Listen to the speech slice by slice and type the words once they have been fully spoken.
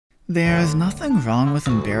There's nothing wrong with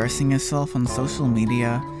embarrassing yourself on social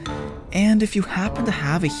media, and if you happen to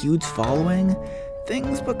have a huge following,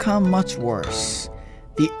 things become much worse.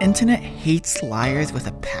 The internet hates liars with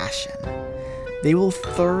a passion. They will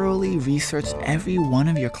thoroughly research every one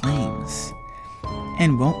of your claims,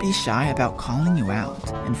 and won't be shy about calling you out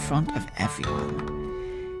in front of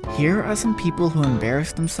everyone. Here are some people who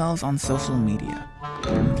embarrass themselves on social media.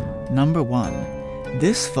 Number 1.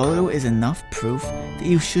 This photo is enough proof that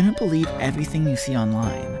you shouldn't believe everything you see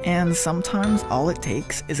online, and sometimes all it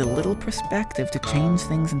takes is a little perspective to change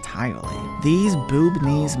things entirely. These boob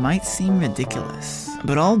knees might seem ridiculous,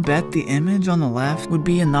 but I'll bet the image on the left would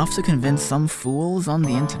be enough to convince some fools on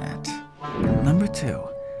the internet. Number 2.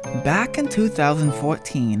 Back in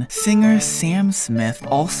 2014, singer Sam Smith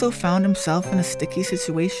also found himself in a sticky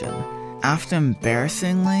situation after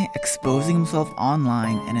embarrassingly exposing himself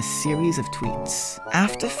online in a series of tweets.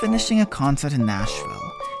 After finishing a concert in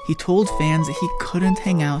Nashville, he told fans that he couldn't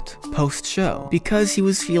hang out post-show because he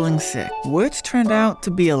was feeling sick, which turned out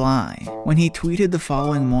to be a lie when he tweeted the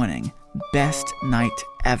following morning, "Best night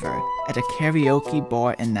ever," at a karaoke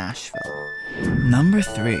bar in Nashville. Number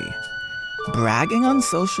 3. Bragging on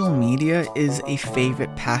social media is a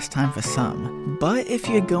favorite pastime for some, but if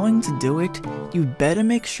you're going to do it, you better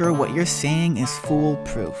make sure what you're saying is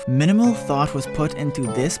foolproof. Minimal thought was put into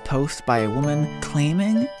this post by a woman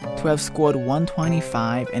claiming to have scored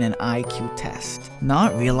 125 in an IQ test,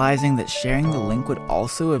 not realizing that sharing the link would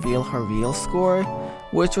also reveal her real score,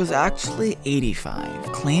 which was actually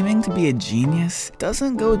 85. Claiming to be a genius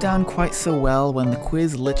doesn't go down quite so well when the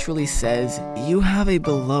quiz literally says you have a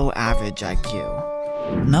below average IQ.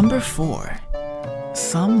 Number 4.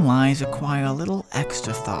 Some lies require a little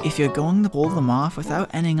extra thought if you're going to pull them off without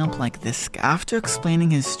ending up like this guy. After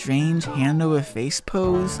explaining his strange hand-over-face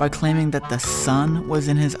pose by claiming that the sun was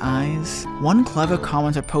in his eyes, one clever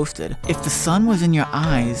commenter posted, "If the sun was in your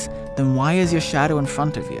eyes, then why is your shadow in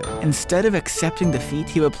front of you?" Instead of accepting defeat,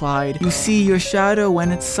 he replied, "You see your shadow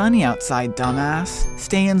when it's sunny outside, dumbass.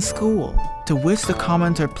 Stay in school." To which the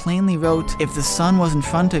commenter plainly wrote, "If the sun was in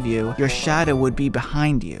front of you, your shadow would be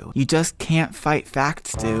behind you. You just can't fight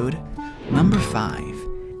facts, dude." Number 5.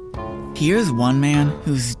 Here's one man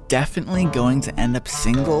who's definitely going to end up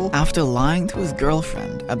single after lying to his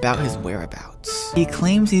girlfriend about his whereabouts. He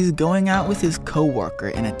claims he's going out with his coworker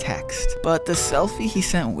in a text, but the selfie he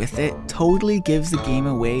sent with it totally gives the game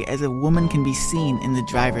away, as a woman can be seen in the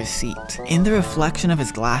driver's seat, in the reflection of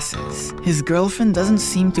his glasses. His girlfriend doesn't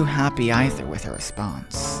seem too happy either with her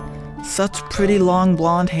response. Such pretty long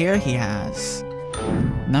blonde hair he has.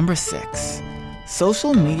 Number 6.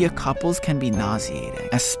 Social media couples can be nauseating,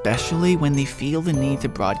 especially when they feel the need to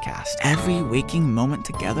broadcast every waking moment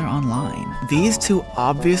together online. These two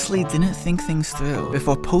obviously didn't think things through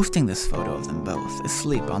before posting this photo of them both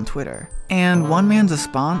asleep on Twitter. And one man's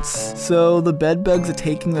response, "So the bedbugs are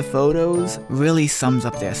taking the photos," really sums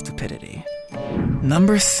up their stupidity.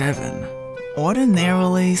 Number 7.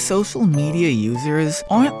 Ordinarily, social media users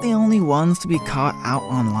aren't the only ones to be caught out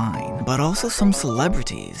online, but also some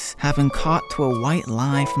celebrities have been caught to a white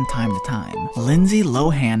lie from time to time. Lindsay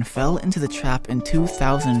Lohan fell into the trap in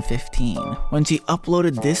 2015 when she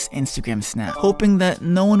uploaded this Instagram snap, hoping that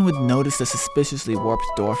no one would notice the suspiciously warped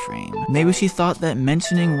door frame. Maybe she thought that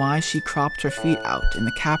mentioning why she cropped her feet out in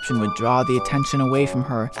the caption would draw the attention away from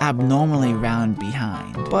her abnormally round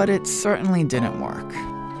behind, but it certainly didn't work.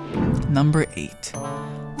 Number 8.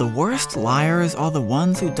 The worst liars are the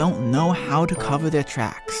ones who don't know how to cover their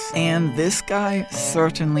tracks. And this guy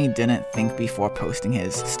certainly didn't think before posting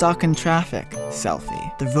his "stuck in traffic"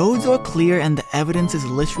 selfie. The roads are clear and the evidence is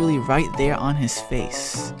literally right there on his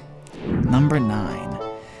face. Number 9.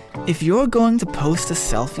 If you're going to post a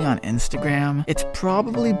selfie on Instagram, it's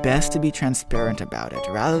probably best to be transparent about it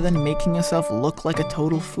rather than making yourself look like a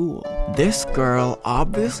total fool. This girl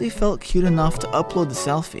obviously felt cute enough to upload the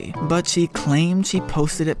selfie, but she claimed she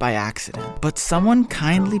posted it by accident. But someone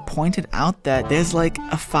kindly pointed out that there's like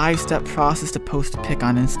a 5-step process to post a pic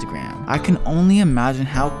on Instagram. I can only imagine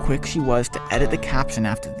how quick she was to edit the caption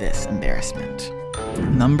after this embarrassment.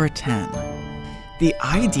 Number 10. The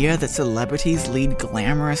idea that celebrities lead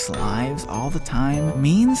glamorous lives all the time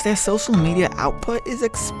means their social media output is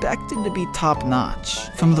expected to be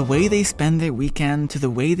top-notch. From the way they spend their weekend to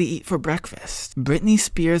the way they eat for breakfast. Britney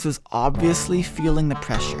Spears was obviously feeling the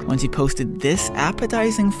pressure when she posted this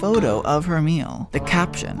appetizing photo of her meal. The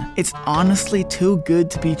caption, "It's honestly too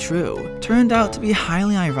good to be true," turned out to be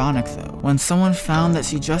highly ironic though, when someone found that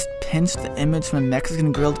she just pinched the image from a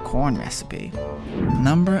Mexican grilled corn recipe.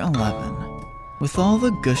 Number 11. With all the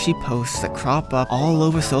gushy posts that crop up all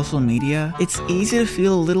over social media, it's easy to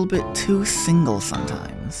feel a little bit too single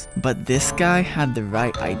sometimes. friends. But this guy had the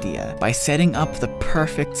right idea by setting up the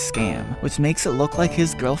perfect scam, which makes it look like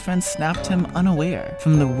his girlfriend snapped him unaware.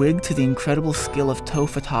 From the wig to the incredible skill of toe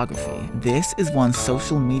photography, this is one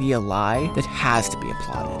social media lie that has to be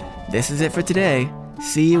applauded. This is it for today.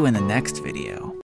 See you in the next video.